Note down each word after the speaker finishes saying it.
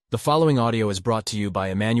The following audio is brought to you by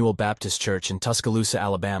Emmanuel Baptist Church in Tuscaloosa,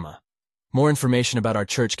 Alabama. More information about our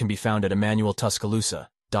church can be found at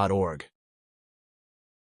emmanueltuscaloosa.org.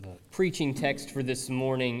 The preaching text for this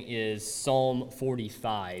morning is Psalm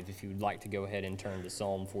 45, if you would like to go ahead and turn to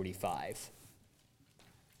Psalm 45.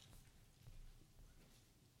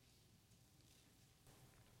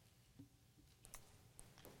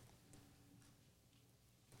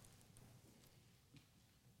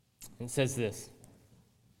 It says this: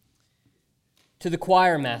 To the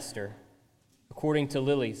choir master, according to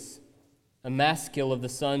Lilies, a maskil of the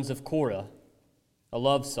sons of Korah, a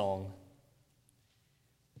love song.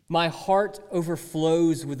 My heart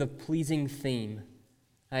overflows with a pleasing theme.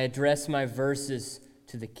 I address my verses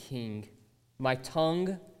to the King. My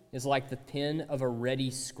tongue is like the pen of a ready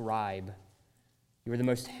scribe. You are the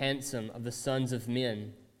most handsome of the sons of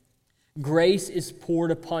men. Grace is poured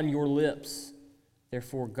upon your lips.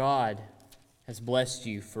 Therefore God has blessed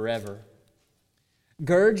you forever.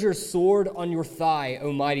 Gird your sword on your thigh,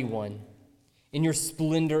 O mighty one, in your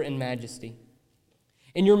splendor and majesty.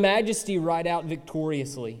 In your majesty ride out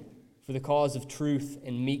victoriously for the cause of truth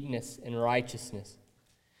and meekness and righteousness.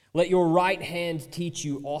 Let your right hand teach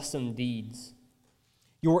you awesome deeds.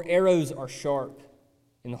 Your arrows are sharp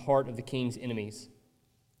in the heart of the king's enemies.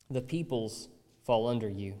 The peoples fall under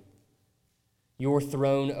you. Your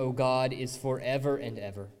throne, O God, is forever and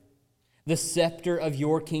ever. The scepter of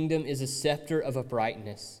your kingdom is a scepter of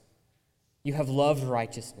uprightness. You have loved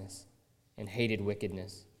righteousness and hated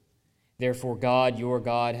wickedness. Therefore God, your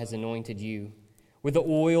God, has anointed you with the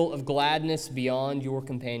oil of gladness beyond your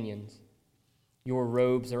companions. Your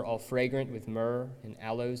robes are all fragrant with myrrh and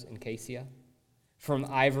aloes and cassia. From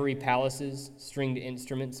ivory palaces, stringed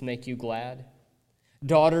instruments make you glad.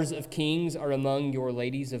 Daughters of kings are among your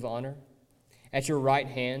ladies of honor. At your right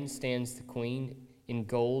hand stands the queen in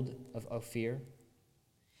gold of Ophir.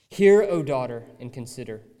 Hear, O daughter, and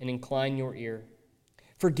consider, and incline your ear.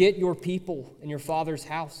 Forget your people and your father's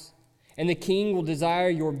house, and the king will desire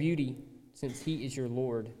your beauty, since he is your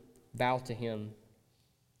Lord. Bow to him.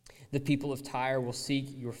 The people of Tyre will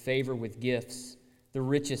seek your favor with gifts, the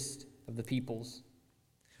richest of the peoples.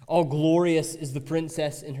 All glorious is the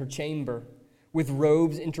princess in her chamber, with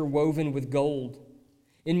robes interwoven with gold.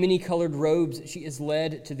 In many-colored robes she is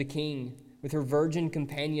led to the king, with her virgin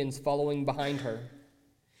companions following behind her.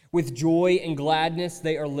 With joy and gladness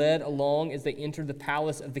they are led along as they enter the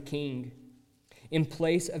palace of the king. In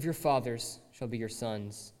place of your fathers shall be your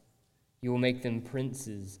sons. You will make them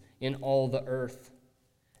princes in all the earth.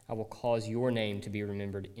 I will cause your name to be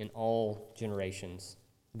remembered in all generations.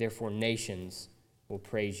 Therefore nations will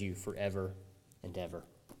praise you forever and ever.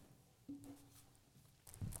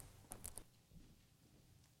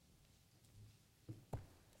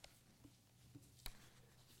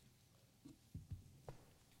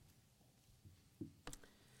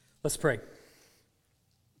 Let's pray.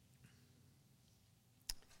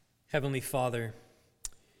 Heavenly Father,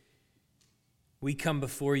 we come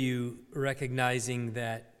before you recognizing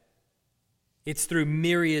that it's through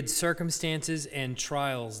myriad circumstances and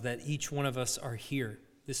trials that each one of us are here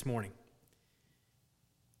this morning.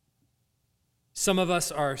 Some of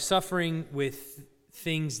us are suffering with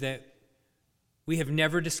things that we have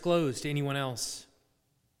never disclosed to anyone else.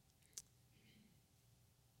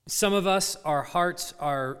 Some of us, our hearts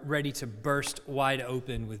are ready to burst wide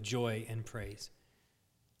open with joy and praise.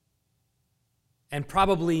 And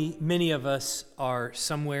probably many of us are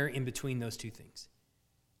somewhere in between those two things.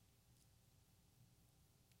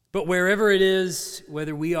 But wherever it is,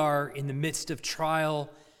 whether we are in the midst of trial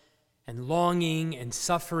and longing and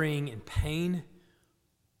suffering and pain,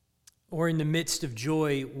 or in the midst of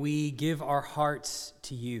joy, we give our hearts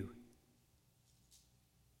to you.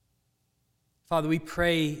 Father, we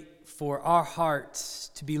pray for our hearts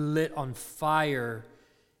to be lit on fire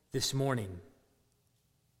this morning.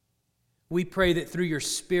 We pray that through your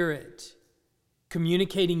Spirit,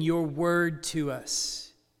 communicating your word to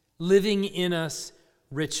us, living in us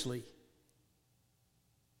richly,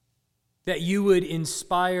 that you would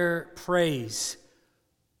inspire praise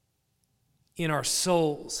in our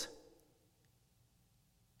souls,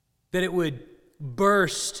 that it would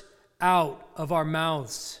burst out of our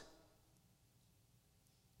mouths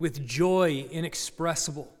with joy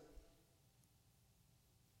inexpressible,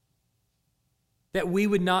 that we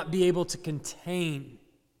would not be able to contain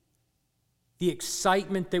the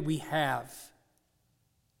excitement that we have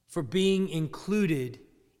for being included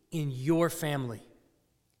in your family.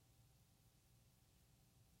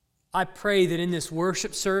 I pray that in this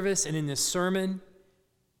worship service and in this sermon,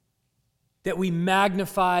 that we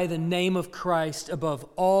magnify the name of Christ above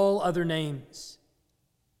all other names,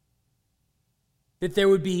 that there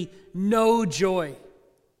would be no joy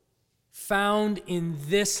found in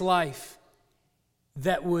this life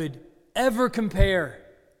that would ever compare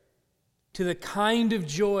to the kind of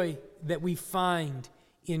joy that we find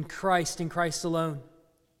in Christ alone.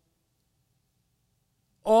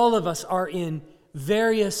 All of us are in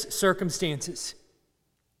various circumstances.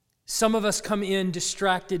 Some of us come in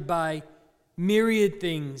distracted by myriad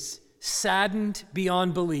things, saddened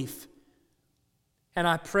beyond belief. And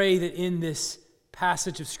I pray that in this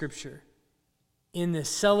passage of Scripture, in this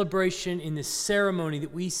celebration, in this ceremony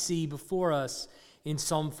that we see before us in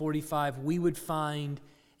Psalm 45, we would find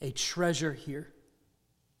a treasure here,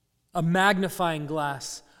 a magnifying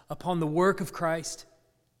glass upon the work of Christ,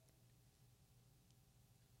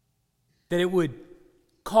 that it would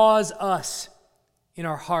cause us in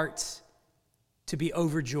our hearts to be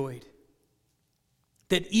overjoyed,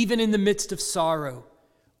 that even in the midst of sorrow,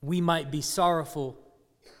 we might be sorrowful,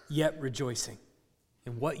 yet rejoicing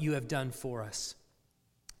in what you have done for us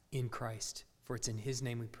in Christ. For it's in His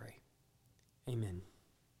name we pray. Amen.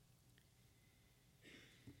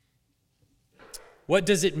 What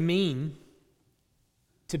does it mean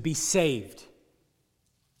to be saved?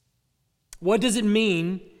 What does it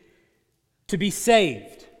mean to be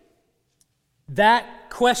saved? That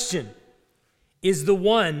question is the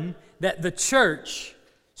one that the church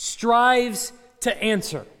strives to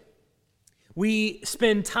answer. We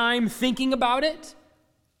spend time thinking about it.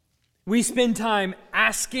 We spend time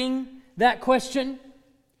asking that question,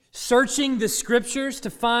 searching the Scriptures to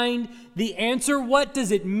find the answer. What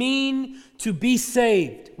does it mean to be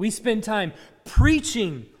saved? We spend time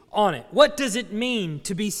preaching on it. What does it mean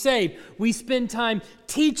to be saved? We spend time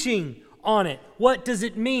teaching on it. What does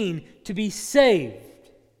it mean to be saved?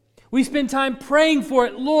 We spend time praying for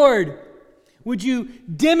it. Lord, would you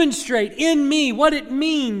demonstrate in me what it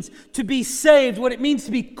means to be saved, what it means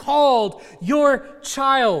to be called your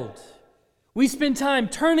child? We spend time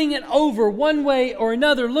turning it over one way or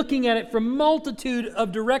another, looking at it from a multitude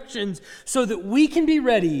of directions so that we can be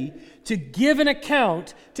ready to give an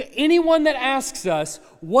account to anyone that asks us,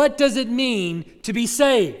 what does it mean to be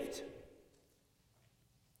saved?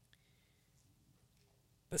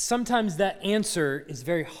 But sometimes that answer is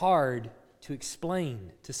very hard to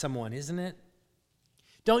explain to someone, isn't it?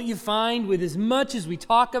 Don't you find with as much as we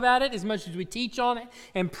talk about it, as much as we teach on it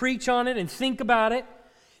and preach on it and think about it,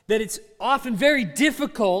 that it's often very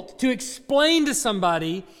difficult to explain to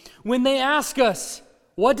somebody when they ask us,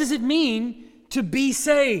 what does it mean to be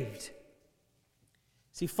saved?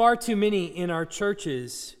 See, far too many in our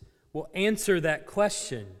churches will answer that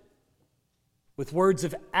question with words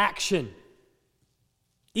of action,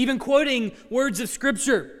 even quoting words of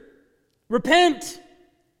Scripture. Repent,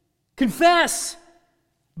 confess,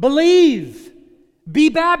 believe, be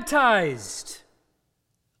baptized.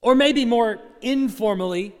 Or maybe more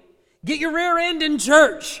informally, get your rear end in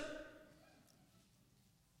church.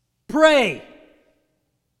 Pray.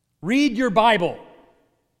 Read your Bible.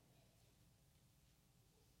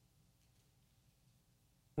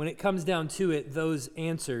 When it comes down to it, those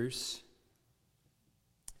answers,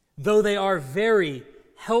 though they are very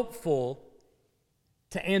helpful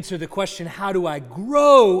to answer the question, how do I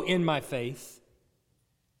grow in my faith?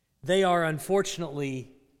 They are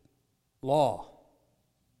unfortunately law.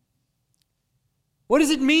 What does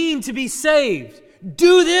it mean to be saved?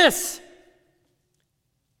 Do this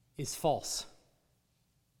is false.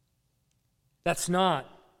 That's not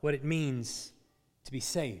what it means to be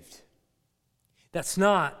saved. That's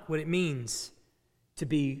not what it means to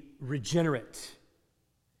be regenerate.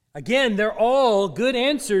 Again, they're all good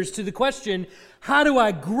answers to the question, how do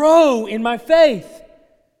I grow in my faith?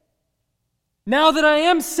 Now that I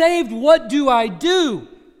am saved, what do I do?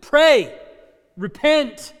 Pray,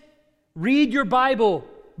 repent, read your Bible,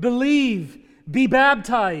 believe, be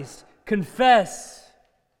baptized, confess.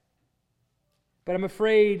 But I'm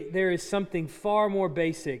afraid there is something far more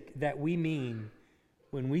basic that we mean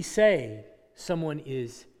when we say someone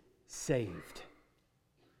is saved.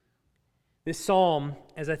 This psalm,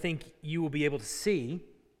 as I think you will be able to see,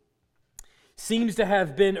 seems to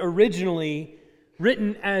have been originally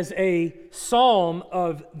written as a psalm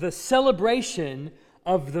of the celebration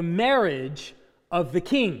of the marriage of the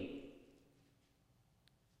king.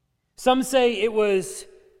 Some say it was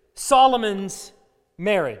Solomon's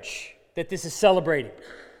marriage that this is celebrating.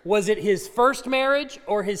 Was it his first marriage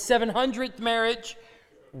or his 700th marriage?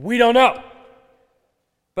 We don't know.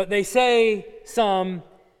 But they say, some,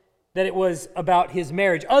 that it was about his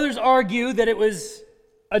marriage. Others argue that it was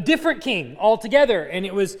a different king altogether, and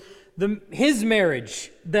it was his marriage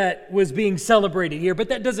that was being celebrated here. But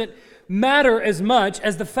that doesn't matter as much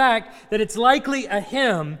as the fact that it's likely a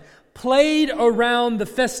hymn played around the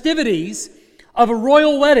festivities of a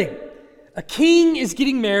royal wedding. A king is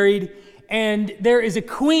getting married, and there is a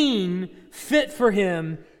queen fit for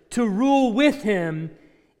him to rule with him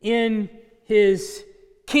in his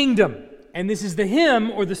kingdom. And this is the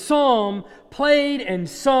hymn or the psalm played and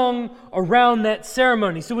sung around that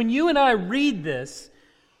ceremony. So when you and I read this,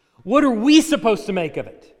 what are we supposed to make of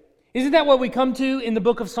it? Isn't that what we come to in the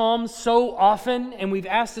book of Psalms so often? And we've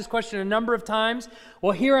asked this question a number of times.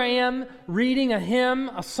 Well, here I am reading a hymn,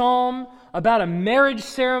 a psalm about a marriage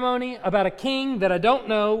ceremony, about a king that I don't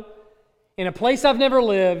know, in a place I've never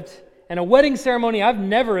lived, and a wedding ceremony I've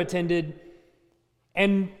never attended.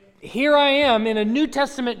 And here I am in a New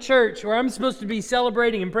Testament church where I'm supposed to be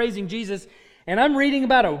celebrating and praising Jesus, and I'm reading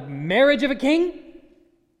about a marriage of a king?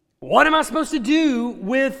 What am I supposed to do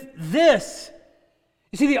with this?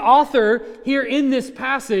 You see, the author here in this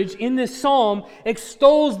passage, in this psalm,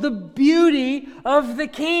 extols the beauty of the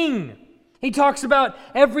king. He talks about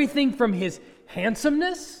everything from his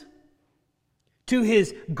handsomeness to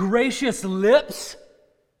his gracious lips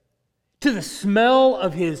to the smell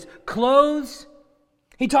of his clothes.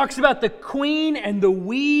 He talks about the queen and the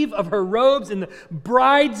weave of her robes and the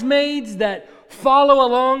bridesmaids that follow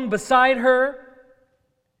along beside her.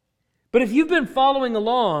 But if you've been following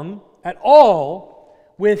along at all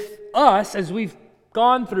with us as we've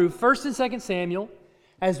gone through 1st and 2nd Samuel,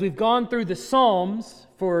 as we've gone through the Psalms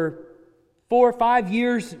for 4 or 5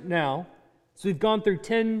 years now, so we've gone through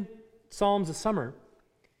 10 Psalms a summer,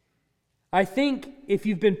 I think if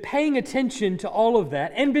you've been paying attention to all of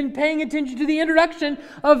that and been paying attention to the introduction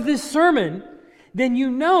of this sermon, then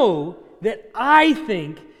you know that I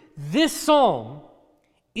think this psalm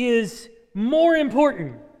is more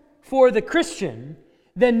important for the Christian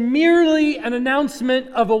than merely an announcement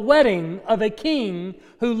of a wedding of a king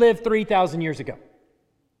who lived 3,000 years ago.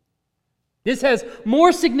 This has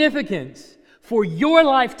more significance for your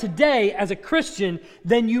life today as a Christian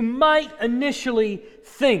than you might initially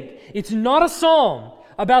think. It's not a psalm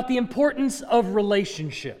about the importance of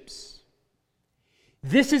relationships.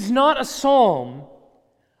 This is not a psalm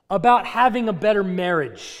about having a better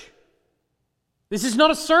marriage. This is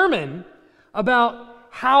not a sermon about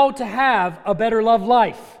how to have a better love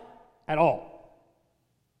life at all.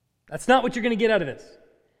 That's not what you're going to get out of this.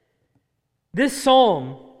 This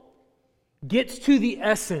psalm gets to the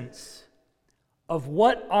essence of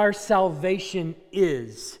what our salvation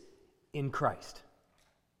is in Christ.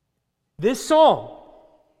 This psalm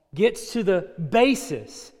gets to the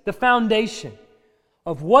basis, the foundation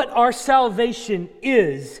of what our salvation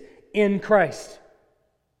is in Christ.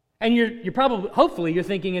 And you're probably, hopefully, you're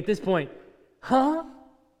thinking at this point, huh?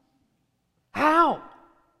 How?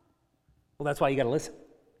 Well, that's why you got to listen.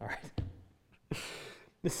 All right.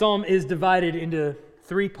 The psalm is divided into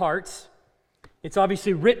 3 parts. It's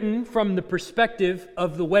obviously written from the perspective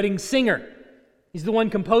of the wedding singer. He's the one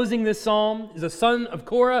composing this psalm. He's a son of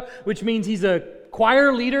Korah, which means he's a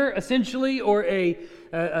choir leader, essentially, or a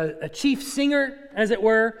chief singer, as it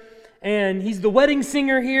were. And he's the wedding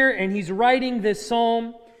singer here, and he's writing this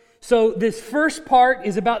psalm. So this first part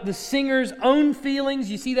is about the singer's own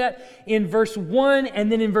feelings. You see that in verse 1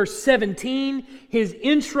 and then in verse 17. His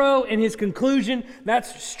intro and his conclusion,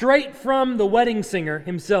 that's straight from the wedding singer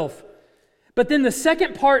himself. But then the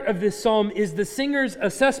second part of this psalm is the singer's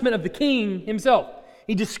assessment of the king himself.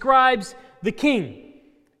 He describes the king,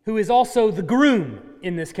 who is also the groom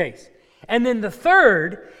in this case. And then the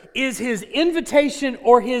third is his invitation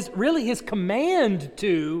or his command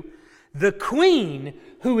to the queen,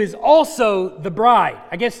 who is also the bride.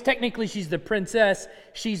 I guess technically she's the princess.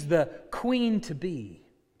 She's the queen to be.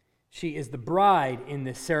 She is the bride in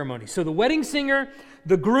this ceremony. So the wedding singer,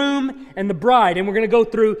 the groom, and the bride. And we're going to go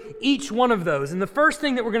through each one of those. And the first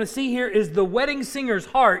thing that we're going to see here is the wedding singer's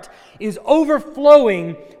heart is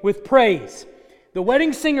overflowing with praise. The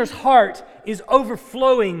wedding singer's heart is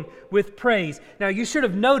overflowing with praise. Now, you should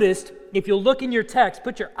have noticed, if you'll look in your text,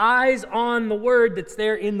 put your eyes on the word that's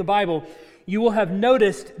there in the Bible, you will have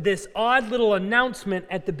noticed this odd little announcement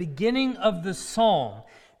at the beginning of the psalm.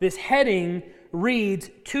 This heading reads,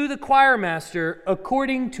 "To the choir master,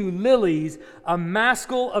 according to Lilies, a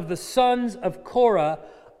maskil of the sons of Korah,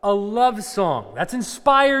 a love song." That's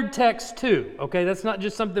inspired text too, okay? That's not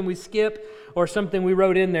just something we skip or something we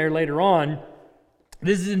wrote in there later on.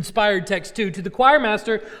 This is inspired text too. "To the choir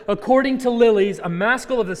master, according to Lilies, a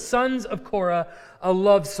maskil of the sons of Korah, a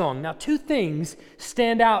love song." Now, 2 things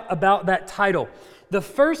stand out about that title. The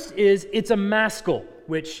first is it's a maskil,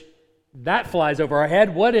 which that flies over our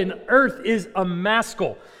head. What on earth is a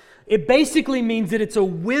maskil? It basically means that it's a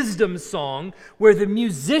wisdom song where the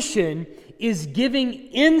musician is giving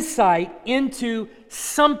insight into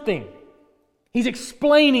something. He's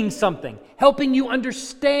explaining something, helping you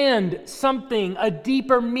understand something, a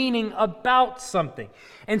deeper meaning about something.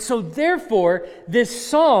 And so therefore, this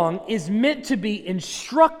song is meant to be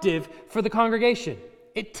instructive for the congregation.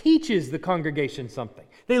 It teaches the congregation something.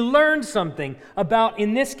 They learn something about,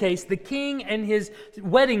 in this case, the king and his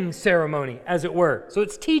wedding ceremony, as it were. So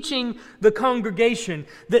it's teaching the congregation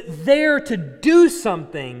that they're to do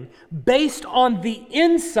something based on the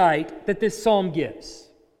insight that this psalm gives.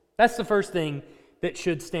 That's the first thing that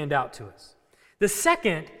should stand out to us. The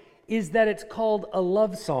second is that it's called a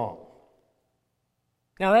love song.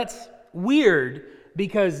 Now that's weird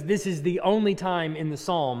because this is the only time in the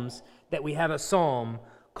Psalms that we have a psalm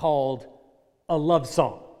called a love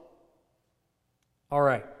song. All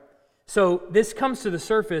right. So this comes to the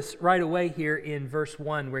surface right away here in verse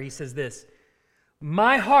 1 where he says this,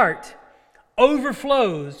 "My heart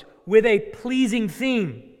overflows with a pleasing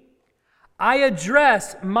theme. I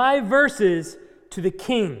address my verses to the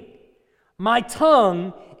king. My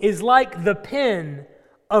tongue is like the pen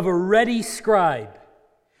of a ready scribe."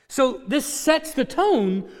 So this sets the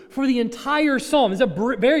tone for the entire psalm. It's a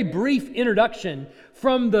very brief introduction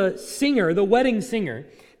from the singer, the wedding singer.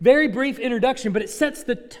 Very brief introduction, but it sets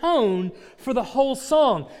the tone for the whole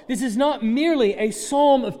song. This is not merely a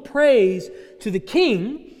psalm of praise to the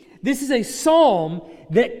king. This is a psalm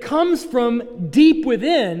that comes from deep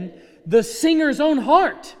within the singer's own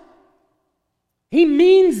heart. He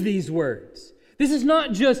means these words. This is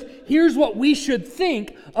not just, here's what we should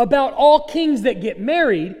think about all kings that get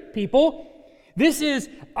married, people. This is,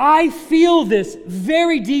 I feel this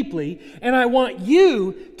very deeply, and I want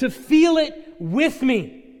you to feel it with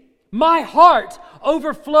me. My heart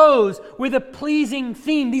overflows with a pleasing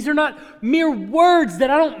theme. These are not mere words that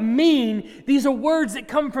I don't mean. These are words that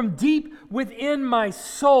come from deep within my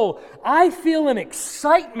soul. I feel an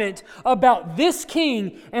excitement about this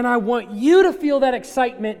king, and I want you to feel that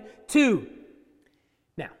excitement too.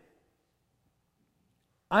 Now,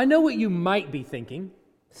 I know what you might be thinking,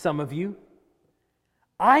 some of you.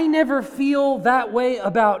 I never feel that way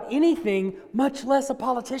about anything, much less a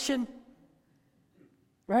politician.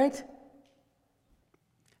 Right?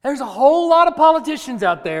 There's a whole lot of politicians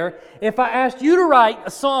out there. If I asked you to write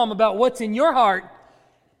a psalm about what's in your heart,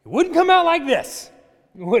 it wouldn't come out like this,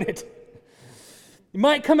 would it? It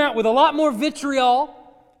might come out with a lot more vitriol.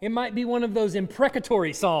 It might be one of those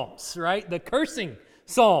imprecatory psalms, right? The cursing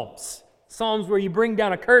psalms. Psalms where you bring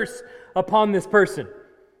down a curse upon this person.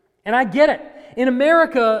 And I get it. In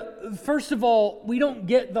America, first of all, we don't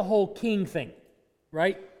get the whole king thing,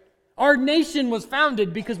 right? Our nation was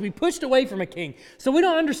founded because we pushed away from a king. So we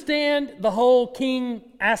don't understand the whole king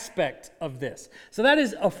aspect of this. So that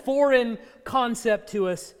is a foreign concept to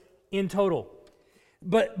us in total.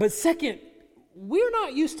 But second, we're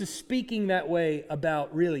not used to speaking that way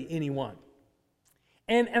about really anyone.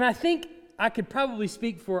 And I think I could probably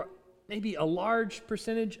speak for maybe a large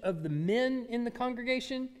percentage of the men in the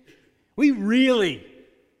congregation. We really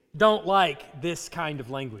don't like this kind of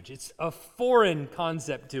language. It's a foreign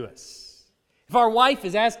concept to us. If our wife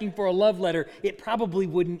is asking for a love letter, it probably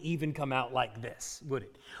wouldn't even come out like this, would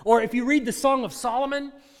it? Or if you read the Song of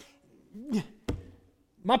Solomon,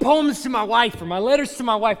 my poems to my wife or my letters to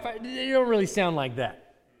my wife, they don't really sound like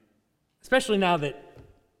that. Especially now that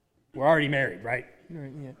we're already married, right?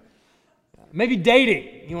 Yeah. Maybe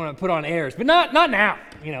dating, you want to put on airs, but not now.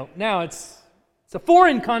 Now it's a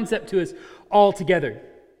foreign concept to us altogether.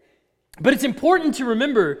 But it's important to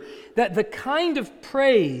remember that the kind of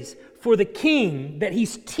praise for the king that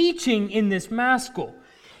he's teaching in this maskil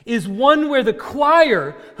is one where the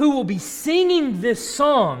choir who will be singing this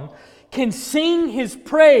song can sing his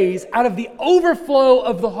praise out of the overflow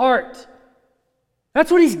of the heart.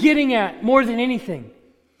 That's what he's getting at more than anything.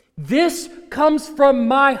 This comes from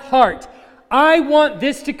my heart. I want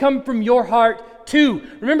this to come from your heart too.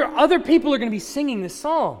 Remember, other people are going to be singing this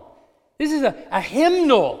song. This is a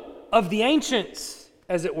hymnal of the ancients,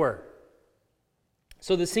 as it were.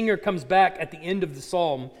 So the singer comes back at the end of the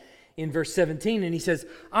psalm in verse 17, and he says,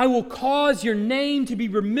 "I will cause your name to be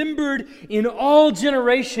remembered in all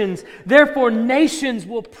generations. Therefore, nations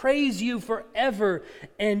will praise you forever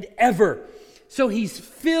and ever." So he's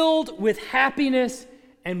filled with happiness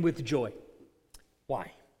and with joy.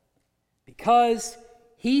 Why? Because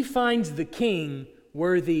he finds the king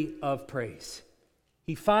worthy of praise.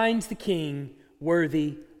 He finds the king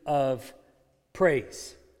worthy of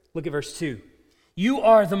praise. Look at verse 2. "You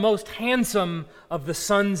are the most handsome of the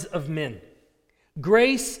sons of men.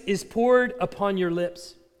 Grace is poured upon your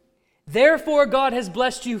lips. Therefore God has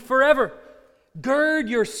blessed you forever. Gird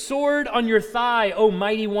your sword on your thigh, O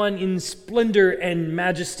mighty one in splendor and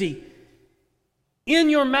majesty. In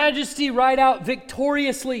your majesty ride out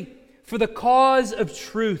victoriously for the cause of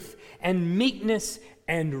truth and meekness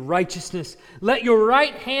and righteousness. Let your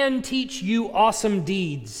right hand teach you awesome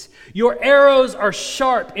deeds. Your arrows are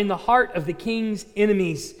sharp in the heart of the king's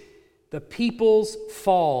enemies. The peoples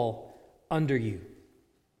fall under you.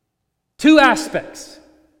 Two aspects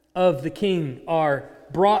of the king are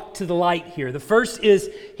brought to the light here. The first is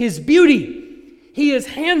his beauty. He is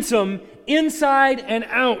handsome inside and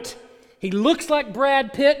out. He looks like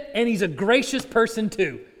Brad Pitt, and he's a gracious person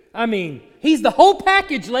too. I mean, he's the whole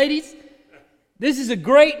package, ladies. This is a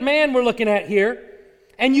great man we're looking at here.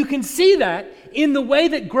 And you can see that in the way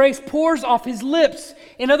that grace pours off his lips.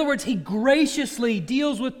 In other words, he graciously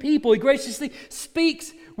deals with people. He graciously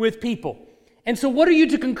speaks with people. And so what are you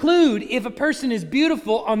to conclude if a person is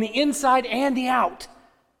beautiful on the inside and the out?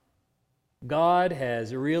 God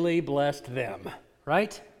has really blessed them,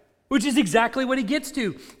 right? Which is exactly what he gets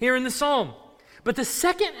to here in the psalm. But the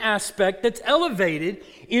second aspect that's elevated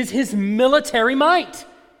is his military might.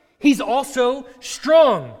 He's also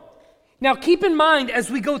strong. Now keep in mind as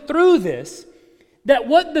we go through this, that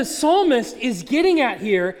what the psalmist is getting at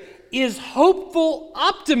here is hopeful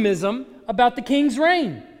optimism about the king's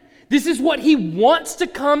reign. This is what he wants to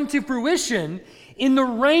come to fruition in the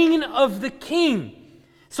reign of the king.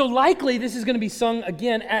 So likely this is going to be sung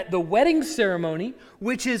again at the wedding ceremony,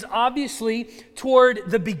 which is obviously toward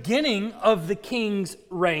the beginning of the king's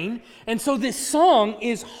reign. And so this song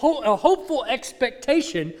is a hopeful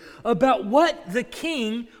expectation about what the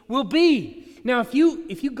king will be. Now, if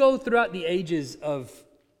you go throughout the ages of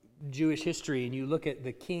Jewish history and you look at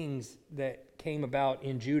the kings that came about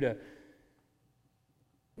in Judah,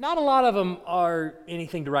 not a lot of them are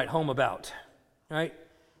anything to write home about, right?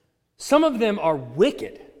 Some of them are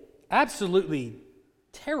wicked, absolutely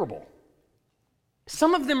terrible.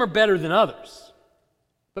 Some of them are better than others,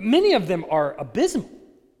 but many of them are abysmal.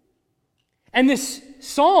 And this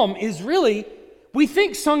psalm is really, we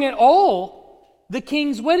think, sung at all the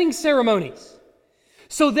king's wedding ceremonies.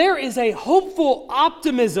 So there is a hopeful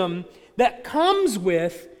optimism that comes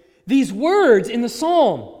with these words in the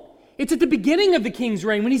psalm. It's at the beginning of the king's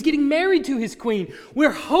reign when he's getting married to his queen. We're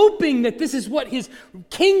hoping that this is what his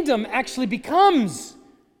kingdom actually becomes.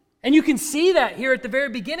 And you can see that here at the very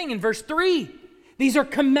beginning in verse 3. These are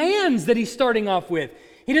commands that he's starting off with.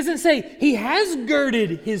 He doesn't say he has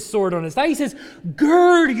girded his sword on his thigh. He says,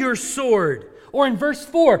 gird your sword. Or in verse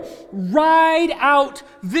 4, ride out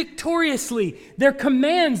victoriously. They're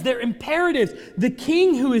commands, they're imperatives. The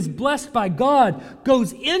king who is blessed by God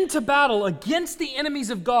goes into battle against the enemies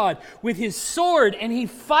of God with his sword, and he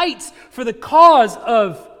fights for the cause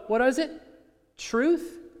of, what is it?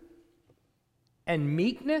 Truth and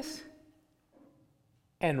meekness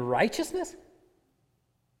and righteousness?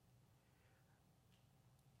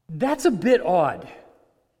 That's a bit odd,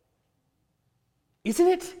 isn't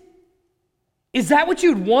it? Is that what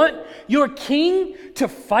you'd want your king to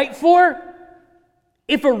fight for?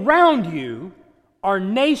 If around you are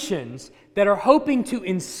nations that are hoping to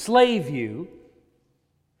enslave you,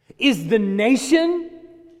 is the nation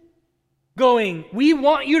going, we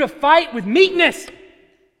want you to fight with meekness?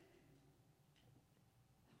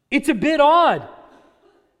 It's a bit odd.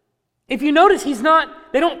 If you notice,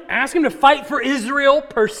 they don't ask him to fight for Israel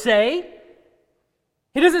per se.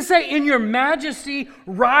 He doesn't say, in your majesty,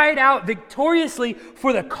 ride out victoriously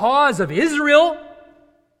for the cause of Israel,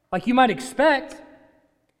 like you might expect.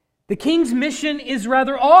 The king's mission is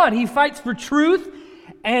rather odd. He fights for truth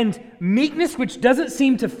and meekness, which doesn't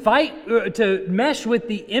seem to mesh with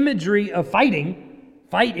the imagery of fighting,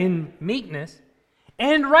 fight in meekness,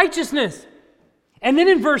 and righteousness. And then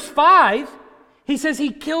in verse 5, he says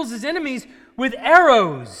he kills his enemies with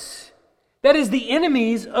arrows. That is, the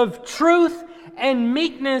enemies of truth and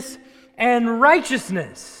meekness and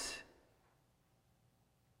righteousness.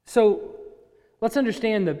 So let's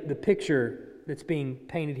understand the picture that's being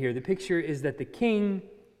painted here. The picture is that the king,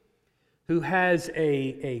 who has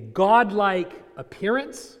a godlike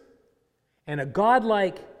appearance and a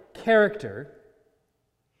godlike character,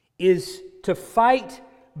 is to fight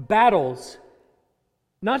battles,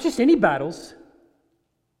 not just any battles,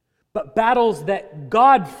 but battles that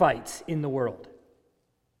God fights in the world.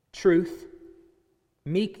 Truth,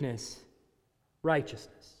 meekness,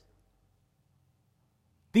 righteousness.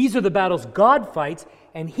 These are the battles God fights,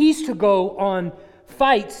 and he's to go on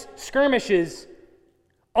fights, skirmishes,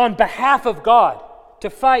 on behalf of God, to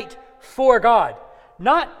fight for God.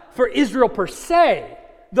 Not for Israel per se,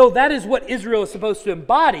 though that is what Israel is supposed to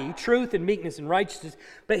embody, truth and meekness and righteousness,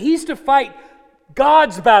 but he's to fight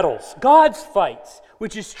God's battles, God's fights,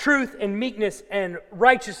 which is truth and meekness and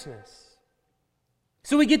righteousness.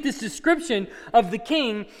 So we get this description of the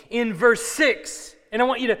king in verse 6. And I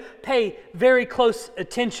want you to pay very close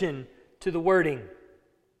attention to the wording.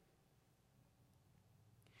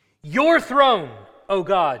 Your throne, O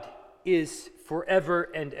God, is forever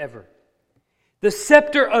and ever. The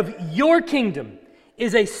scepter of your kingdom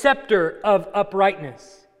is a scepter of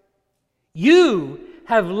uprightness. You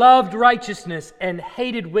have loved righteousness and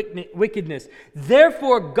hated wickedness.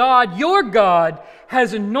 Therefore, God, your God,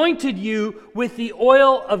 has anointed you with the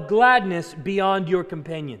oil of gladness beyond your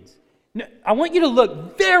companions. Now, I want you to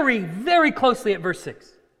look very, very closely at verse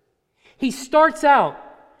 6. He starts out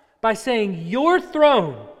by saying, your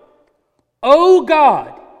throne, O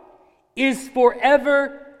God, is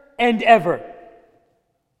forever and ever.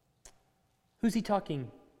 Who's he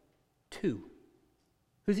talking to?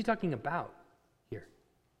 Who's he talking about here?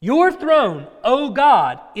 Your throne, O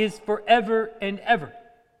God, is forever and ever.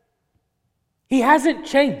 He hasn't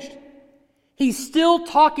changed. He's still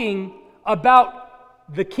talking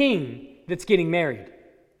about the king that's getting married.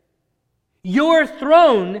 Your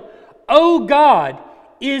throne, O God,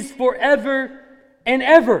 is forever and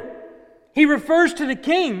ever. He refers to the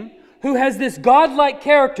king who has this godlike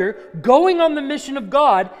character going on the mission of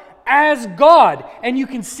God as God. And you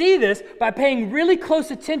can see this by paying really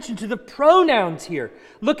close attention to the pronouns here.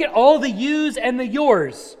 Look at all the yous and the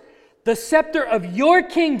yours. The scepter of your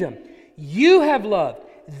kingdom you have loved.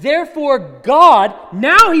 Therefore God,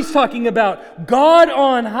 now he's talking about God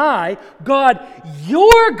on high, God,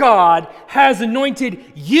 your God, has anointed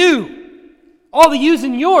you. All the yous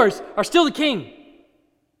and yours are still the king.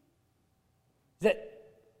 Does that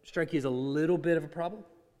strike you as a little bit of a problem?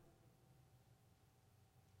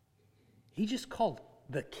 He just called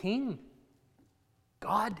the king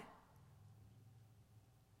God.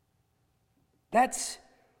 That's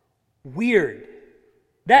weird.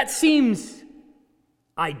 That seems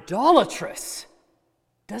idolatrous,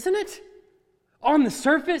 doesn't it? On the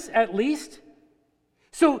surface, at least.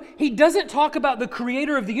 So he doesn't talk about the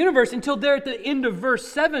creator of the universe until there at the end of verse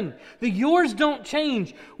 7. The yours don't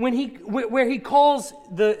change where he calls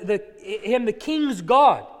him the king's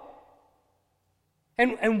God.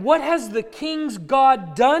 And what has the king's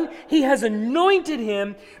God done? He has anointed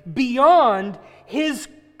him beyond his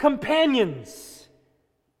companions.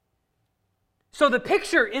 So the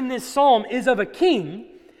picture in this psalm is of a king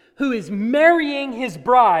who is marrying his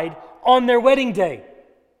bride on their wedding day.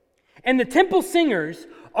 And the temple singers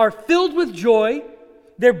are filled with joy.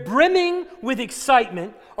 They're brimming with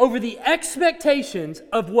excitement over the expectations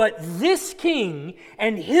of what this king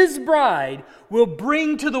and his bride will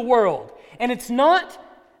bring to the world. And it's not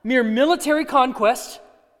mere military conquest.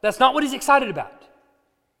 That's not what he's excited about.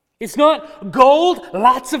 It's not gold,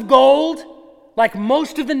 lots of gold, like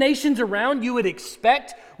most of the nations around you would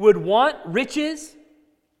expect, would want, riches.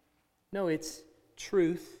 No, it's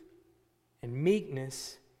truth and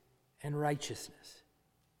meekness and righteousness.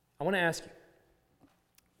 I want to ask you,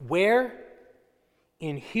 where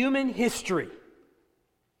in human history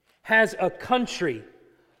has a country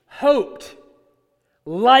hoped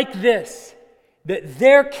like this, that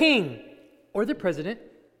their king or their president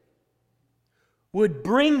would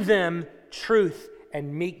bring them truth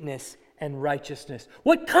and meekness and righteousness?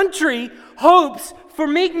 What country hopes for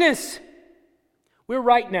meekness? We're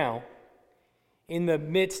right now in the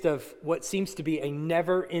midst of what seems to be a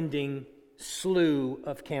never-ending slew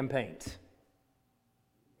of campaigns.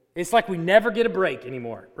 It's like we never get a break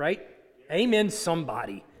anymore, right? Amen,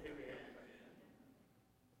 somebody.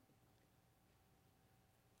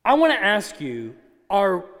 I want to ask you,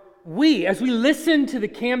 are we, as we listen to the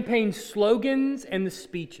campaign slogans and the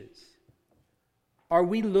speeches, are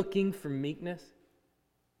we looking for meekness?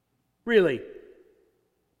 Really?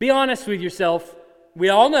 Be honest with yourself. We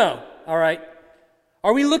all know, all right?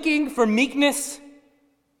 Are we looking for meekness?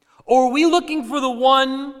 Or are we looking for the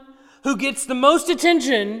one who gets the most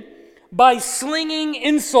attention by slinging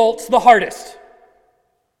insults the hardest?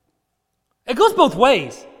 It goes both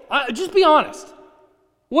ways. Just be honest.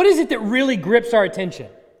 What is it that really grips our attention?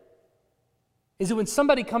 Is it when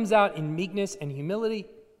somebody comes out in meekness and humility?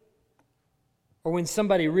 Or when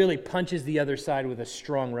somebody really punches the other side with a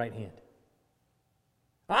strong right hand?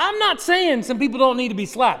 I'm not saying some people don't need to be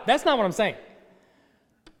slapped. That's not what I'm saying.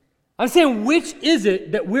 I'm saying, which is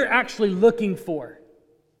it that we're actually looking for?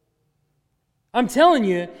 I'm telling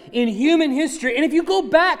you, in human history, and if you go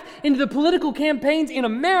back into the political campaigns in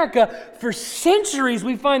America, for centuries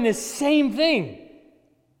we find this same thing.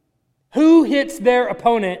 Who hits their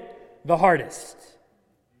opponent the hardest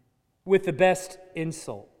with the best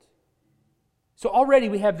insult? So already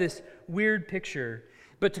we have this weird picture.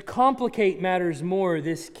 But to complicate matters more,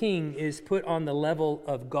 this king is put on the level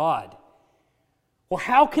of God. Well,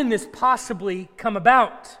 how can this possibly come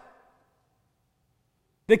about?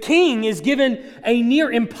 The king is given a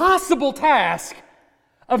near impossible task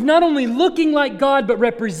of not only looking like God, but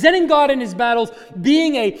representing God in his battles,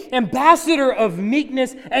 being an ambassador of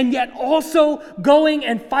meekness, and yet also going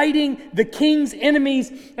and fighting the king's enemies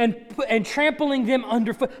and trampling them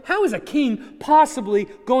underfoot. How is a king possibly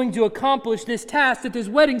going to accomplish this task that this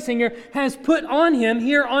wedding singer has put on him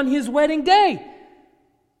here on his wedding day?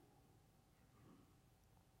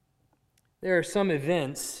 There are some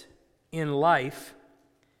events in life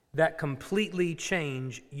that completely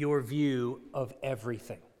change your view of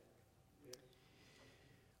everything.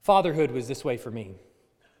 Fatherhood was this way for me.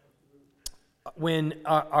 When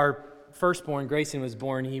our firstborn, Grayson, was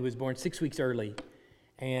born, he was born 6 weeks early.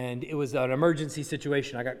 And it was an emergency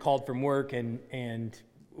situation. I got called from work and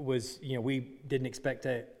was, we didn't expect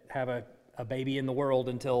to have a baby in the world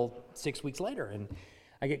until 6 weeks later. And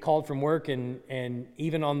I get called from work, and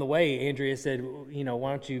even on the way, Andrea said,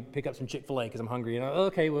 why don't you pick up some Chick-fil-A because I'm hungry. And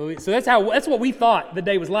okay, well, so that's what we thought the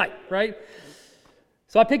day was like, right?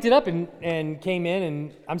 So I picked it up and came in,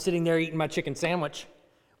 and I'm sitting there eating my chicken sandwich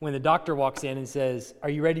when the doctor walks in and says, "Are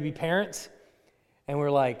you ready to be parents?" And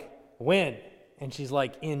we're like, "When?" And she's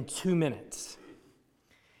like, "In 2 minutes."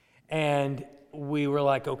 And we were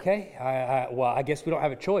like, "Okay, I guess we don't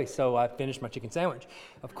have a choice." So I finished my chicken sandwich,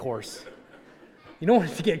 of course. You don't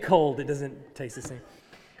want it to get cold. It doesn't taste the same.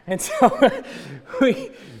 And so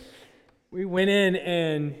we went in,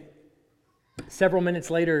 and several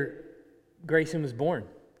minutes later, Grayson was born.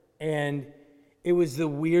 And it was the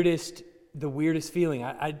weirdest feeling.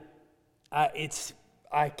 It's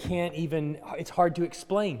hard to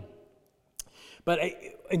explain. But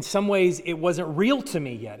in some ways, it wasn't real to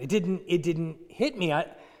me yet. It didn't hit me. I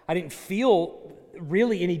didn't feel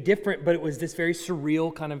really any different, but it was this very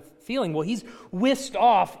surreal kind of feeling. Well, he's whisked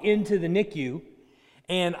off into the NICU,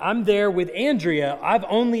 and I'm there with Andrea. I've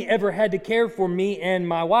only ever had to care for me and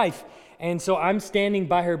my wife, and so I'm standing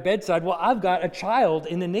by her bedside. Well, I've got a child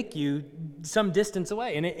in the NICU some distance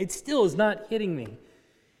away, and it still is not hitting me.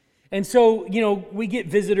 And so, we get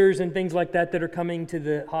visitors and things like that are coming to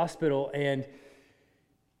the hospital, and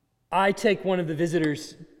I take one of the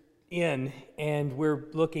visitors in, and we're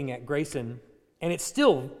looking at Grayson. And it's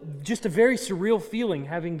still just a very surreal feeling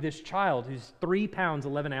having this child who's 3 pounds,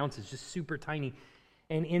 11 ounces, just super tiny,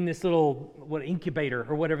 and in this little incubator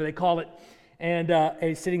or whatever they call it, and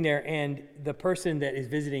he's sitting there, and the person that is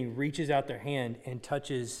visiting reaches out their hand and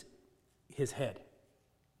touches his head.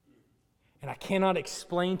 And I cannot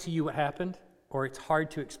explain to you what happened, or it's hard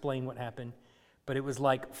to explain what happened, but it was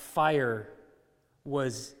like fire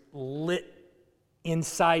was lit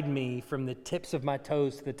inside me from the tips of my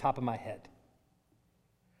toes to the top of my head.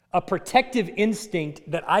 A protective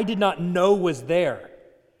instinct that I did not know was there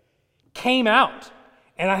came out,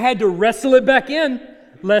 and I had to wrestle it back in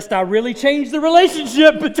lest I really change the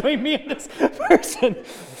relationship between me and this person,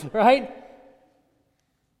 right?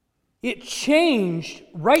 It changed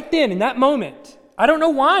right then in that moment. I don't know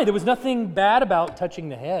why. There was nothing bad about touching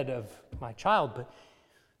the head of my child, but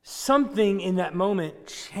something in that moment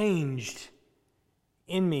changed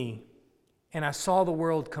in me, and I saw the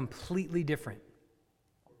world completely different.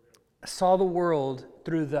 I saw the world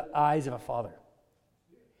through the eyes of a father.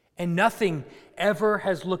 And nothing ever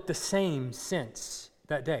has looked the same since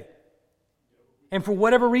that day. And for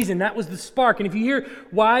whatever reason, that was the spark. And if you hear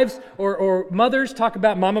wives or mothers talk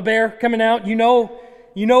about Mama Bear coming out, you know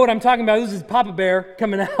what I'm talking about. This is Papa Bear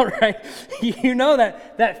coming out, right? You know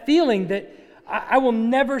that feeling that I will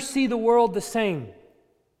never see the world the same.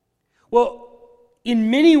 Well, in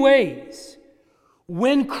many ways,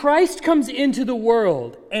 when Christ comes into the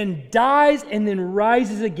world and dies and then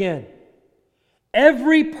rises again,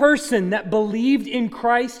 every person that believed in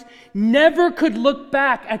Christ never could look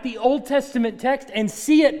back at the Old Testament text and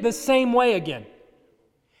see it the same way again.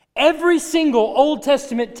 Every single Old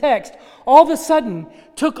Testament text all of a sudden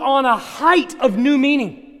took on a height of new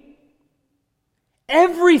meaning.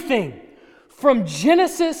 Everything from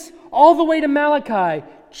Genesis all the way to Malachi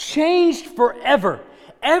changed forever.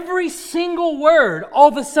 Every single word all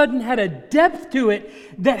of a sudden had a depth to it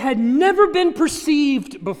that had never been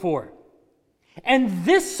perceived before. And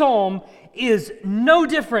this psalm is no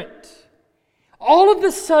different. All of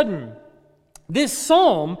a sudden, this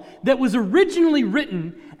psalm that was originally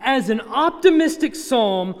written as an optimistic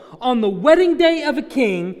psalm on the wedding day of a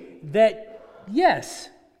king that, yes,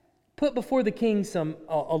 put before the king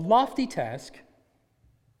a lofty task,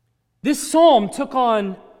 this psalm took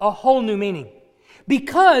on a whole new meaning.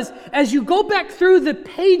 Because as you go back through the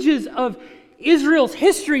pages of Israel's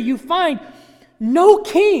history, you find no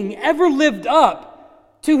king ever lived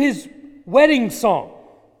up to his wedding song.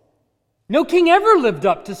 No king ever lived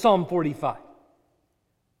up to Psalm 45.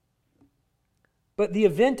 But the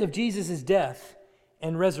event of Jesus' death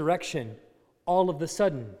and resurrection all of a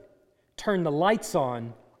sudden turned the lights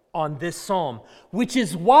on this psalm, which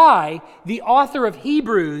is why the author of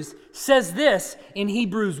Hebrews says this in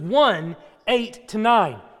Hebrews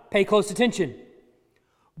 1:8-9. Pay close attention.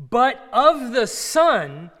 But of the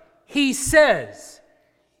Son, he says,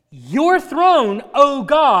 "Your throne, O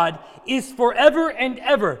God, is forever and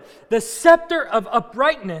ever. The scepter of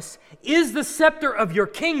uprightness is the scepter of your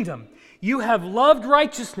kingdom. You have loved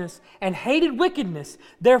righteousness and hated wickedness.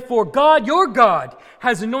 Therefore, God, your God,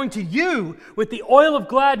 has anointed you with the oil of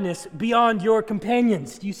gladness beyond your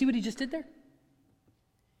companions." Do you see what he just did there?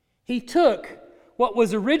 He took what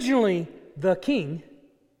was originally the king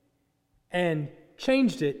and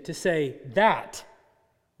changed it to say that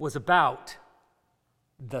was about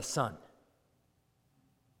the Son.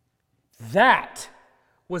 That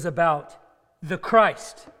was about the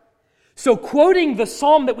Christ. So quoting the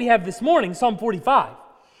psalm that we have this morning, Psalm 45,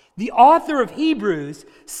 the author of Hebrews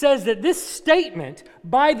says that this statement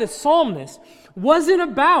by the psalmist wasn't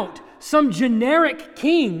about some generic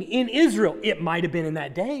king in Israel. It might have been in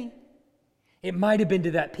that day. It might have been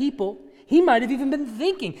to that people. He might have even been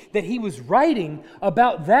thinking that he was writing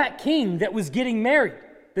about that king that was getting married,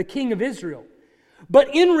 the king of Israel.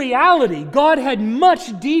 But in reality, God had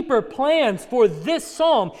much deeper plans for this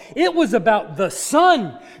psalm. It was about the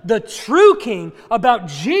Son, the true King, about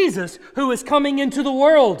Jesus who is coming into the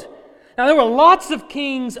world. Now, there were lots of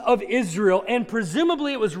kings of Israel, and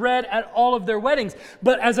presumably it was read at all of their weddings.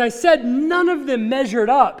 But as I said, none of them measured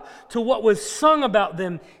up to what was sung about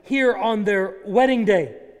them here on their wedding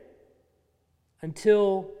day,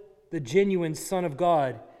 until the genuine Son of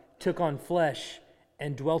God took on flesh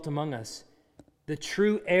and dwelt among us. The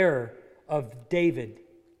true heir of David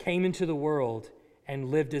came into the world and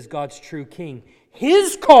lived as God's true king.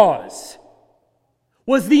 His cause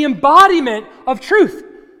was the embodiment of truth.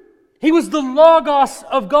 He was the Logos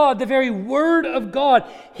of God, the very Word of God.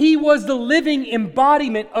 He was the living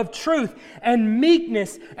embodiment of truth, and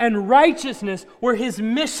meekness and righteousness were his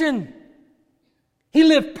mission. He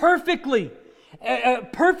lived perfectly, a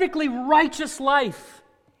perfectly righteous life.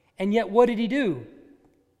 And yet what did he do?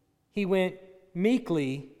 He went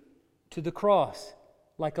meekly to the cross.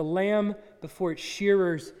 Like a lamb before its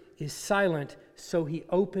shearers is silent, so he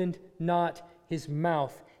opened not his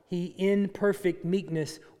mouth. He, in perfect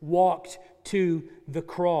meekness, walked to the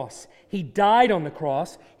cross. He died on the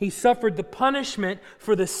cross. He suffered the punishment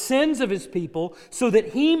for the sins of his people, so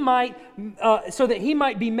that he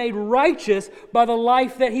might be made righteous by the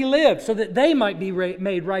life that he lived, so that they might be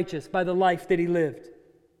made righteous by the life that he lived.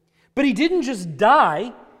 But he didn't just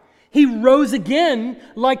die. He rose again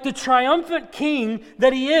like the triumphant king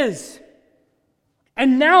that he is.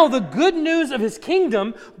 And now the good news of his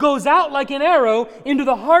kingdom goes out like an arrow into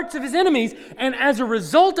the hearts of his enemies. And as a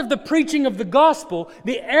result of the preaching of the gospel,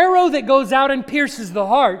 the arrow that goes out and pierces the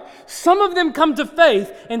heart, some of them come to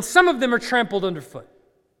faith and some of them are trampled underfoot.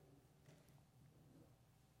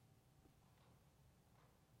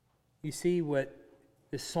 You see what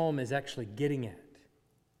this psalm is actually getting at.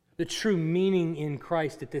 The true meaning in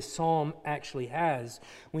Christ that this psalm actually has.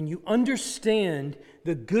 When you understand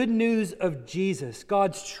the good news of Jesus,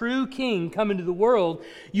 God's true King coming to the world,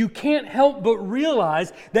 you can't help but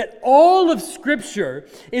realize that all of Scripture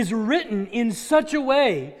is written in such a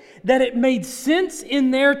way that it made sense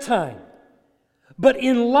in their time. But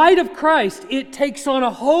in light of Christ, it takes on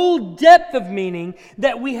a whole depth of meaning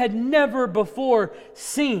that we had never before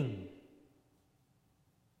seen.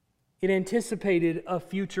 It anticipated a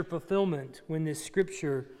future fulfillment when this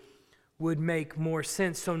Scripture would make more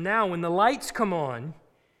sense. So now when the lights come on,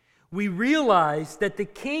 we realize that the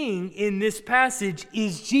King in this passage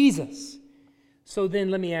is Jesus. So then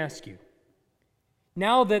let me ask you,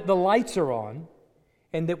 now that the lights are on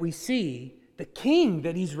and that we see the King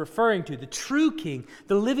that he's referring to, the true King,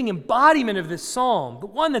 the living embodiment of this psalm, the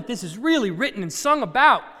one that this is really written and sung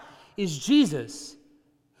about, is Jesus,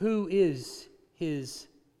 who is his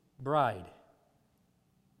bride.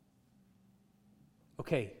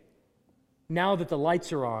 Okay, now that the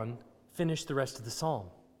lights are on, finish the rest of the psalm.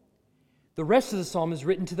 The rest of the psalm is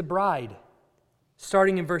written to the bride.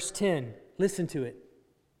 Starting in verse 10, listen to it.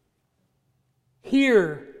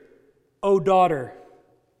 Hear, O daughter,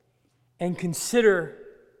 and consider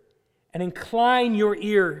and incline your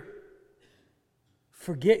ear.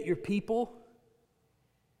 Forget your people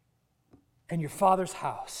and your father's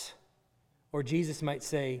house. Or Jesus might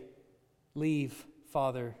say, leave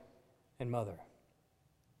father and mother.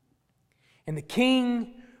 And the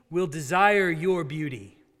king will desire your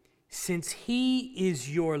beauty. Since he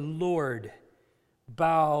is your Lord,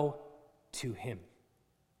 bow to him.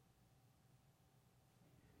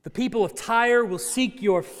 The people of Tyre will seek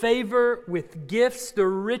your favor with gifts, the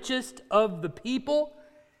richest of the people.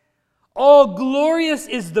 All glorious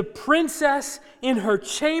is the princess in her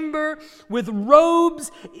chamber with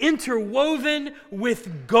robes interwoven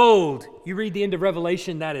with gold. You read the end of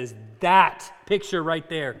Revelation, that is that picture right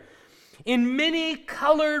there. In many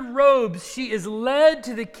colored robes, she is led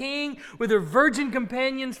to the king with her virgin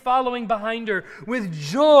companions following behind her. With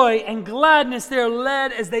joy and gladness, they are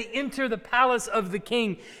led as they enter the palace of the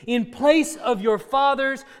king. In place of your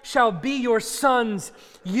fathers shall be your sons.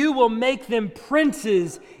 You will make them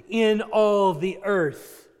princes in all the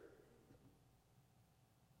earth.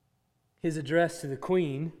 His address to the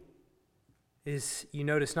queen is, you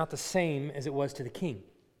notice, not the same as it was to the king.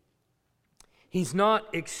 He's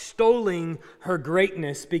not extolling her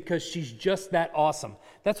greatness because she's just that awesome.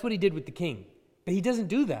 That's what he did with the king. But he doesn't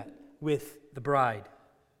do that with the bride,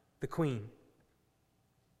 the queen.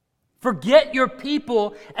 Forget your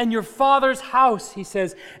people and your father's house, he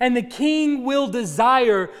says, and the king will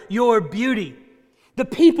desire your beauty. The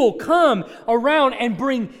people come around and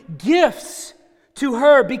bring gifts to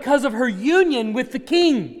her because of her union with the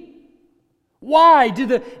king. Why do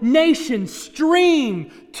the nations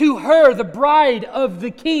stream to her, the bride of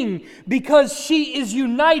the king? Because she is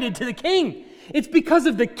united to the king. It's because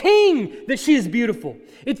of the king that she is beautiful.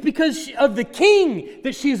 It's because of the king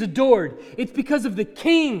that she is adored. It's because of the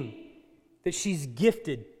king that she's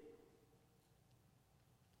gifted.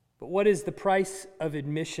 But what is the price of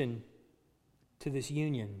admission to this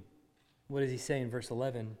union? What does he say in verse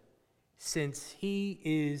 11? Since he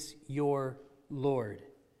is your Lord,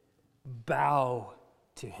 bow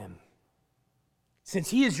to him. Since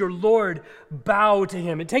he is your Lord, bow to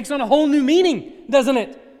him. It takes on a whole new meaning, doesn't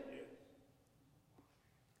it?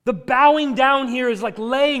 The bowing down here is like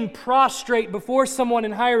laying prostrate before someone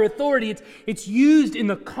in higher authority. It's used in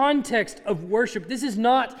the context of worship. This is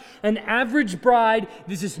not an average bride.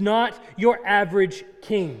 This is not your average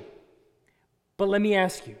king. But let me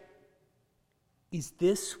ask you, is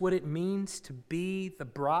this what it means to be the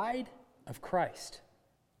bride of Christ?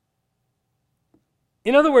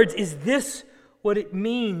 In other words, is this what it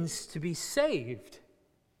means to be saved?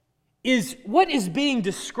 Is what is being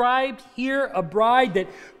described here a bride that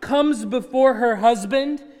comes before her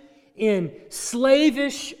husband in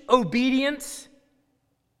slavish obedience,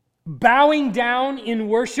 bowing down in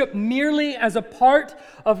worship merely as a part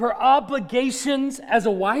of her obligations as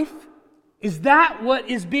a wife? Is that what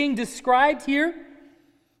is being described here?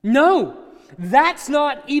 No, that's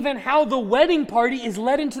not even how the wedding party is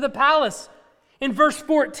led into the palace. In verse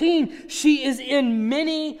 14, she is in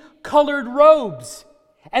many colored robes.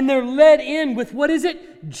 And they're led in with, what is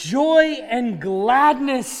it? Joy and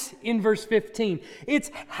gladness in verse 15. It's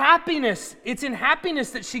happiness. It's in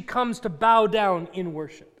happiness that she comes to bow down in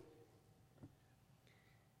worship.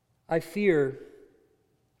 I fear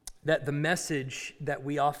that the message that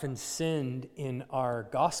we often send in our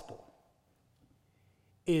gospel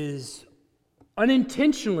is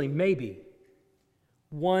unintentionally, maybe,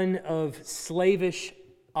 one of slavish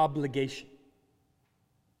obligation.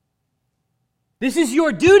 This is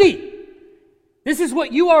your duty. This is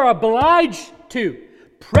what you are obliged to.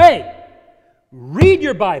 Pray, read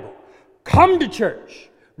your Bible, come to church,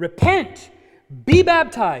 repent, be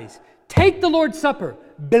baptized, take the Lord's Supper,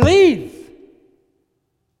 believe.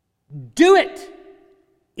 Do it.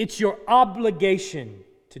 It's your obligation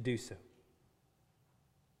to do so.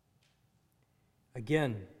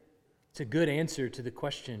 Again, it's a good answer to the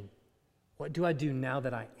question, what do I do now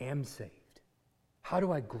that I am saved? How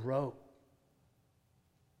do I grow?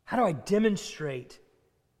 How do I demonstrate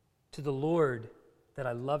to the Lord that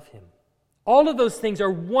I love Him? All of those things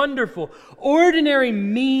are wonderful, ordinary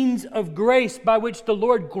means of grace by which the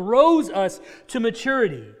Lord grows us to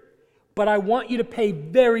maturity. But I want you to pay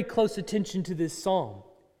very close attention to this psalm.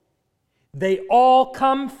 They all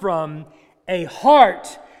come from a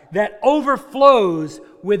heart that overflows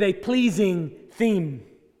with a pleasing theme.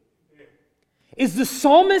 Is the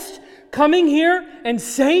psalmist coming here and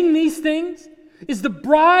saying these things? Is the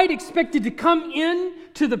bride expected to come in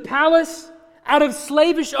to the palace out of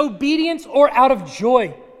slavish obedience or out of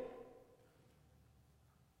joy?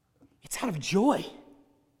 It's out of joy.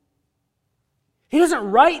 He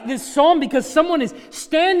doesn't write this psalm because someone is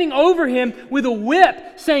standing over him with a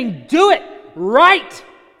whip saying, do it right.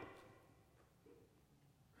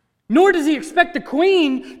 Nor does he expect the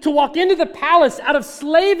queen to walk into the palace out of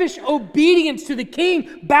slavish obedience to the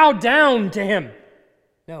king, bow down to him.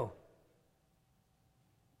 No.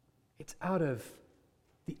 It's out of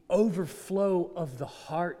the overflow of the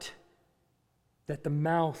heart that the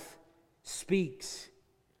mouth speaks.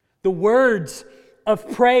 The words of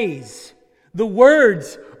praise, the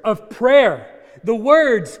words of prayer, the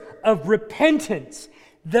words of repentance,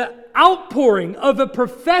 the outpouring of a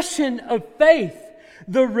profession of faith,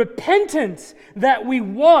 the repentance that we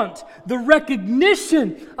want, the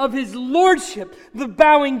recognition of His lordship, the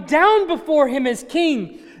bowing down before Him as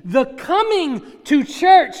King, the coming to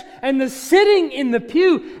church and the sitting in the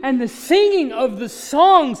pew and the singing of the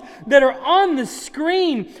songs that are on the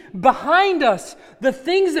screen behind us, the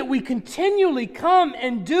things that we continually come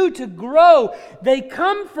and do to grow, they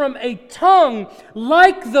come from a tongue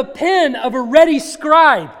like the pen of a ready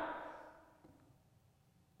scribe.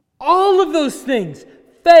 All of those things,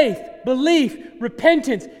 faith, belief,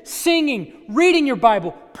 repentance, singing, reading your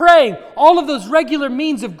Bible, praying, all of those regular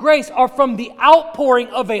means of grace are from the outpouring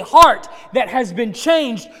of a heart that has been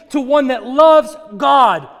changed to one that loves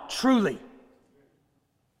God truly.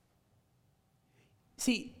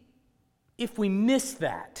 See, if we miss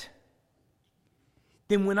that,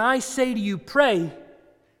 then when I say to you, pray,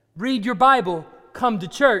 read your Bible, come to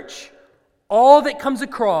church, all that comes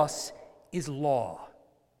across is law.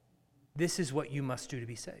 This is what you must do to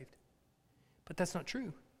be saved. But that's not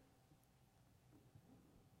true.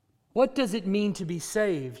 What does it mean to be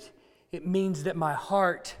saved? It means that my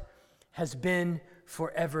heart has been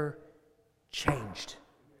forever changed.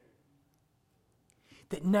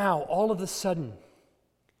 That now, all of a sudden,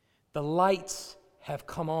 the lights have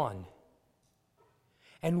come on.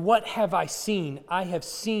 And what have I seen? I have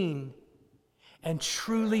seen and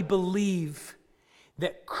truly believe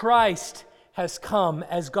that Christ has come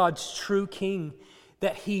as God's true King,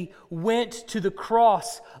 that He went to the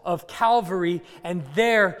cross of Calvary and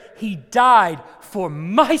there He died for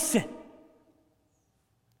my sin.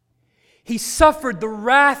 He suffered the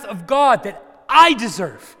wrath of God that I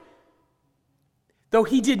deserve. Though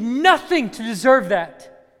He did nothing to deserve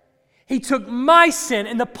that, He took my sin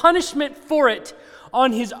and the punishment for it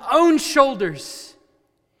on His own shoulders.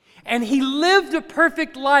 And He lived a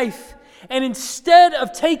perfect life. And instead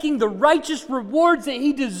of taking the righteous rewards that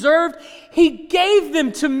He deserved, He gave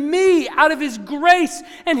them to me out of His grace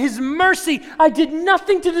and His mercy. I did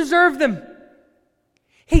nothing to deserve them.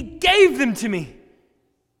 He gave them to me.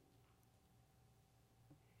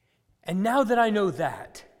 And now that I know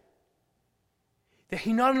that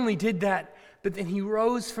He not only did that, but then He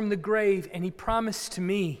rose from the grave and He promised to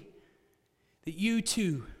me that you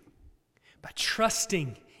too, by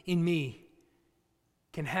trusting in me,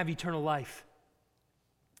 can have eternal life.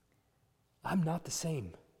 I'm not the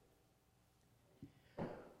same.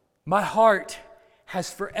 My heart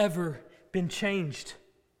has forever been changed.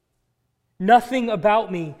 Nothing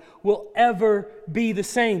about me will ever be the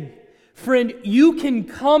same. Friend, you can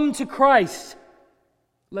come to Christ.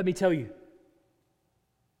 Let me tell you,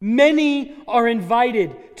 many are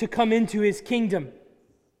invited to come into His kingdom.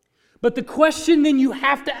 But the question then you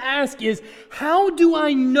have to ask is, how do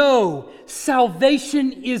I know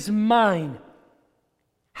salvation is mine?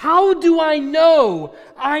 How do I know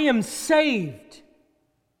I am saved?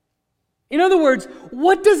 In other words,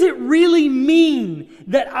 what does it really mean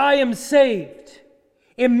that I am saved?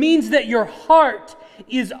 It means that your heart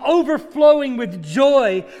is overflowing with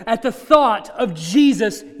joy at the thought of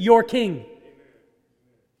Jesus, your King.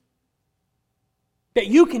 That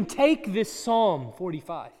you can take this Psalm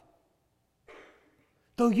 45.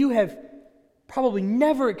 Though you have probably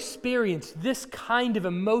never experienced this kind of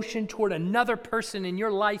emotion toward another person in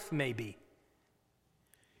your life, maybe,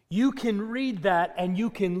 you can read that and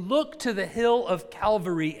you can look to the hill of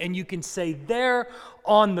Calvary and you can say, there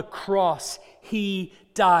on the cross, He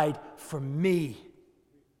died for me.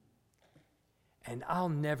 And I'll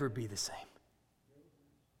never be the same.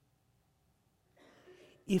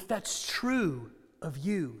 If that's true of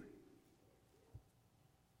you,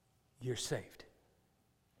 you're saved.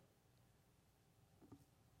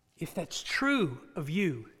 If that's true of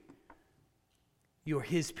you, you're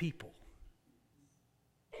His people.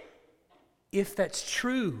 If that's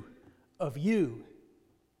true of you,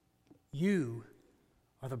 you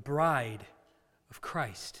are the bride of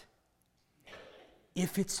Christ.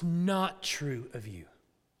 If it's not true of you,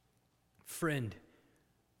 friend,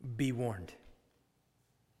 be warned.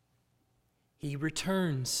 He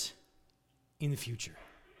returns in the future.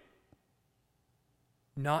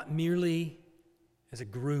 Not merely as a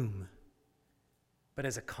groom, but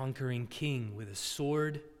as a conquering king with a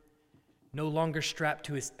sword no longer strapped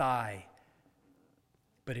to his thigh,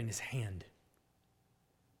 but in his hand.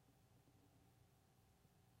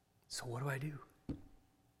 So what do?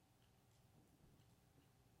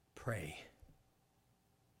 Pray.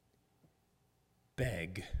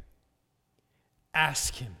 Beg.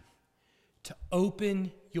 Ask him to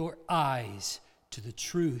open your eyes to the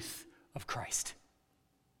truth of Christ.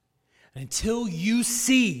 And until you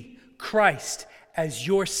see Christ as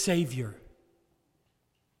your Savior,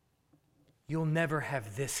 you'll never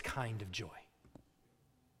have this kind of joy.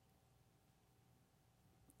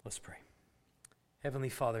 Let's pray. Heavenly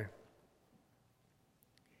Father,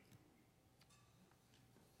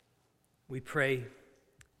 we pray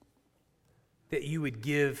that you would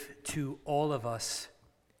give to all of us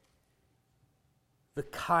the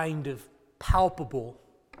kind of palpable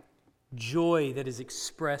joy that is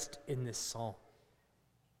expressed in this psalm.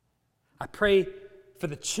 I pray for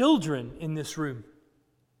the children in this room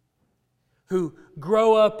who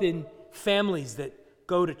grow up in families that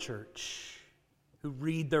go to church, who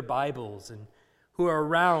read their Bibles, and who are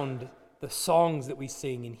around the songs that we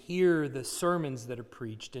sing and hear the sermons that are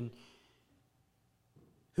preached, and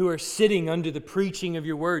who are sitting under the preaching of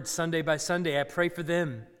your word Sunday by Sunday. I pray for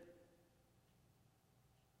them.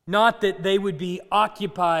 Not that they would be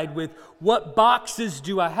occupied with what boxes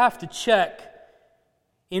do I have to check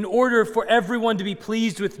in order for everyone to be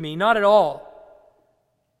pleased with me. Not at all.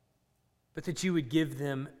 But that you would give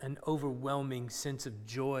them an overwhelming sense of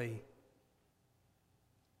joy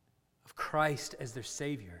of Christ as their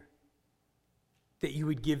Savior. That you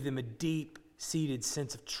would give them a deep-seated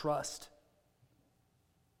sense of trust.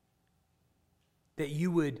 That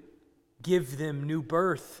you would give them new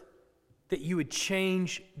birth. That you would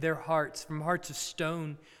change their hearts from hearts of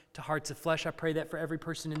stone to hearts of flesh. I pray that for every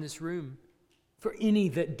person in this room. For any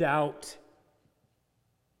that doubt.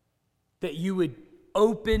 That you would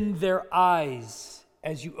open their eyes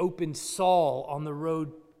as you opened Saul on the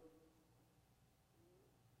road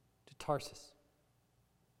to Tarsus.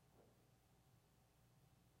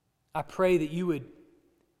 I pray that you would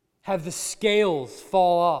have the scales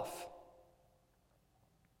fall off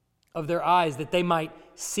of their eyes, that they might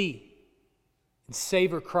see and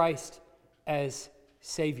savor Christ as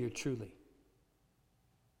Savior truly.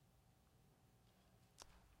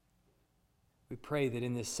 We pray that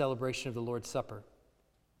in this celebration of the Lord's Supper,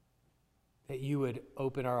 that you would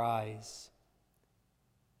open our eyes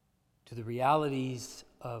to the realities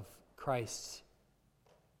of Christ's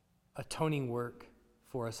atoning work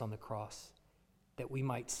for us on the cross, that we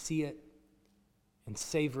might see it and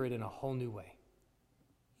savor it in a whole new way.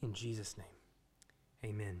 In Jesus' name,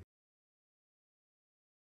 amen.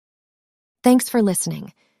 Thanks for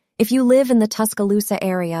listening. If you live in the Tuscaloosa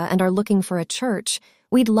area and are looking for a church,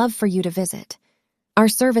 we'd love for you to visit. Our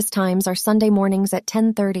service times are Sunday mornings at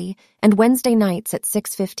 10:30 and Wednesday nights at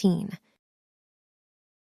 6:15.